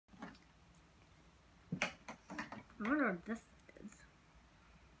I wonder what this is.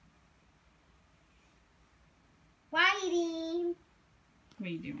 Whitey. What are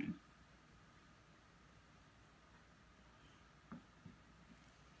you doing?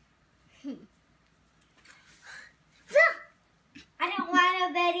 I don't want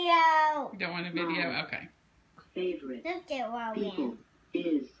a video. You don't want a video? Okay. Favorite Just get one people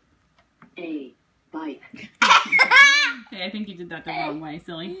is a bike. Hey, I think you did that the wrong way,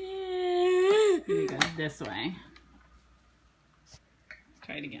 silly. You go this way.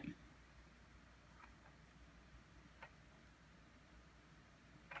 Try it again.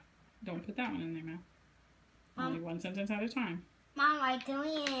 Don't put that one in there, Mel. Only one sentence at a time. Mom, I doing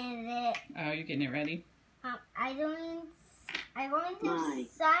it. Oh, you're getting it ready? I going to My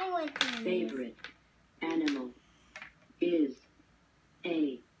sign with these. Favorite animal is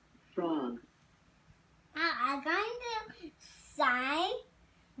a frog. I'm going to sign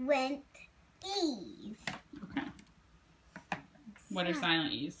with these. Okay. What are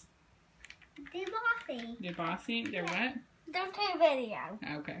silent E's? They're bossy. They're bossy? They're what? Don't take a video.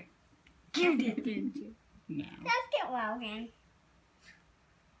 Okay. You did, didn't you? No. Let's get Logan.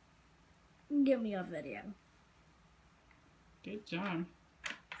 Give me a video. Good job.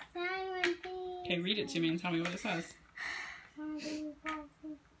 Sign with these. Okay, read it to me and tell me what it says.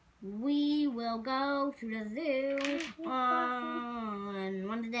 We will go to the zoo on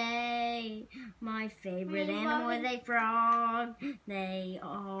Wednesday. My favorite animal is a frog. They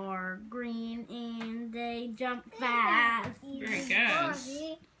are green and they jump fast. Very good.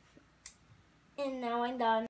 And now I'm done.